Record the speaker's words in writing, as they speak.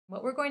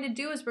What we're going to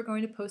do is we're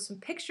going to post some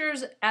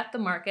pictures at the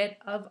market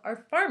of our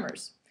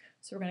farmers.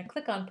 So we're going to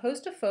click on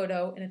Post a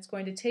Photo, and it's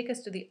going to take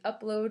us to the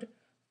Upload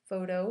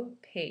Photo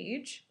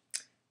page.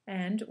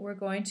 And we're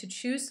going to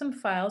choose some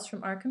files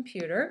from our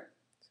computer.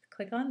 So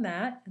click on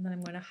that, and then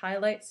I'm going to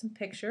highlight some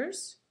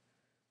pictures.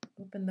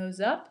 Open those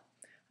up.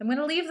 I'm going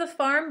to leave the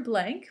farm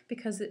blank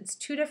because it's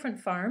two different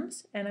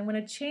farms, and I'm going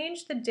to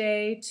change the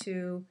day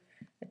to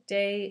a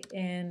day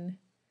in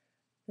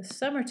the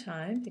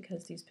summertime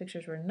because these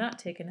pictures were not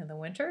taken in the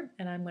winter,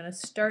 and I'm going to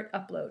start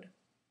upload.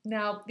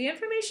 Now, the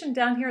information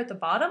down here at the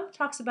bottom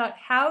talks about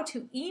how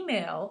to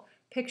email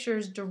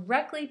pictures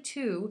directly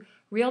to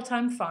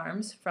Real-Time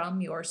Farms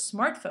from your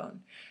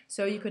smartphone.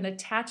 So you can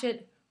attach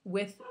it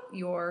with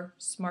your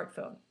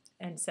smartphone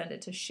and send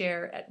it to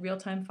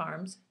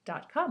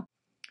share@realtimefarms.com.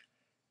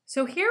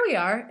 So here we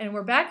are, and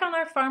we're back on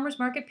our farmers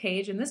market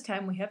page, and this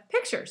time we have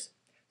pictures.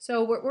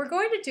 So what we're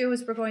going to do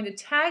is we're going to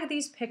tag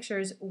these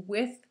pictures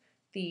with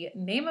the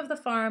name of the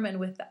farm and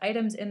with the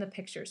items in the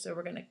picture. So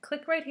we're going to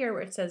click right here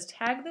where it says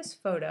tag this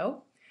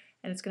photo,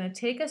 and it's going to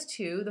take us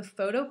to the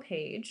photo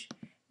page.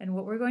 And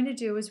what we're going to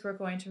do is we're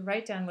going to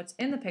write down what's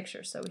in the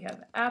picture. So we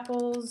have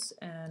apples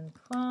and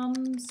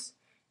plums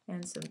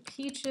and some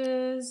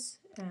peaches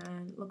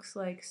and looks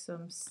like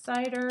some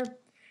cider.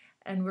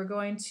 And we're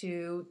going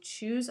to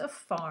choose a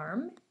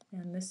farm,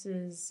 and this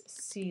is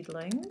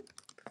Seedling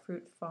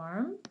Fruit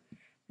Farm,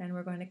 and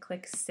we're going to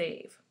click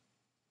Save.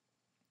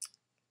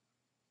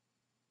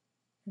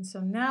 And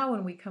so now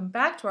when we come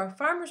back to our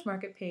farmers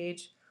market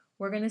page,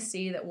 we're going to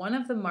see that one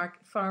of the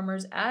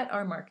farmers at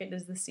our market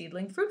is the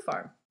Seedling Fruit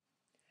Farm.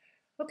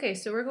 Okay,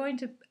 so we're going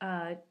to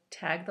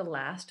tag the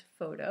last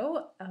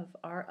photo of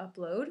our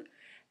upload,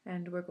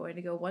 and we're going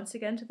to go once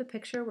again to the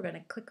picture. We're going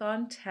to click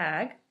on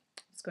Tag.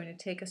 It's going to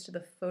take us to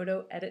the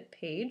photo edit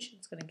page.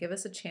 It's going to give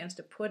us a chance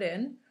to put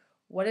in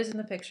what is in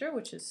the picture,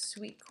 which is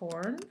sweet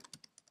corn.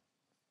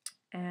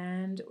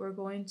 And we're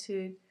going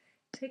to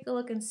take a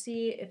look and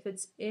see if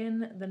it's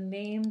in the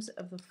names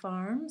of the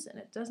farms, and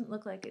it doesn't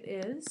look like it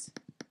is.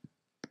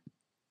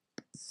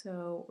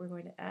 So we're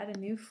going to add a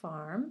new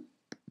farm,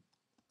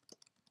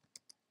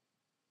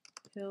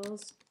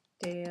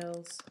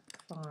 Hillsdale's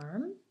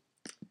Farm.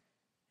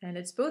 And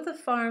it's both a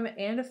farm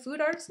and a food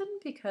artisan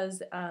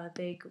because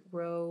they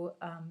grow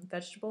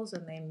vegetables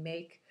and they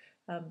make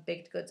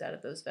baked goods out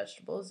of those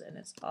vegetables. And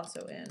it's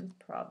also in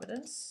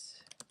Providence,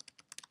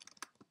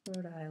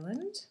 Rhode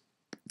Island.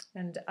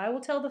 And I will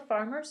tell the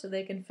farmer so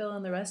they can fill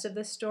in the rest of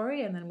this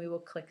story, and then we will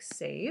click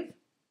Save.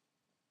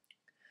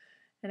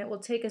 And it will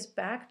take us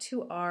back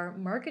to our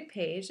market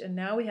page, and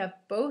now we have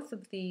both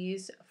of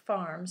these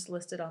farms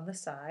listed on the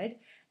side,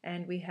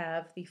 and we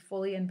have the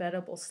fully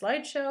embeddable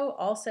slideshow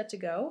all set to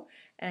go,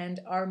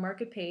 and our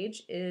market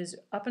page is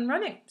up and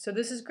running. So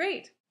this is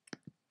great.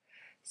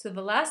 So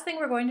the last thing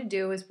we're going to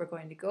do is we're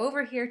going to go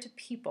over here to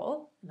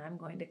People, and I'm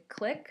going to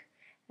click,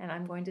 and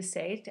I'm going to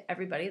say to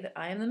everybody that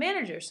I am the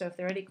manager. So if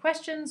there are any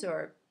questions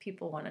or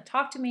people want to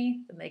talk to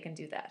me, then they can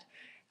do that.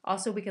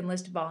 Also, we can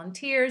list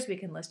volunteers, we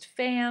can list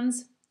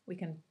fans, we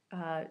can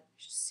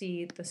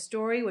see the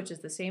story, which is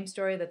the same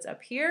story that's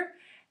up here,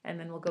 and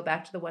then we'll go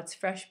back to the What's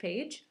Fresh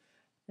page.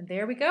 And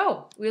there we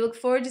go. We look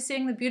forward to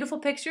seeing the beautiful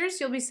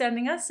pictures you'll be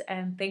sending us,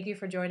 and thank you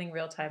for joining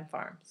Real-Time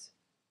Farms.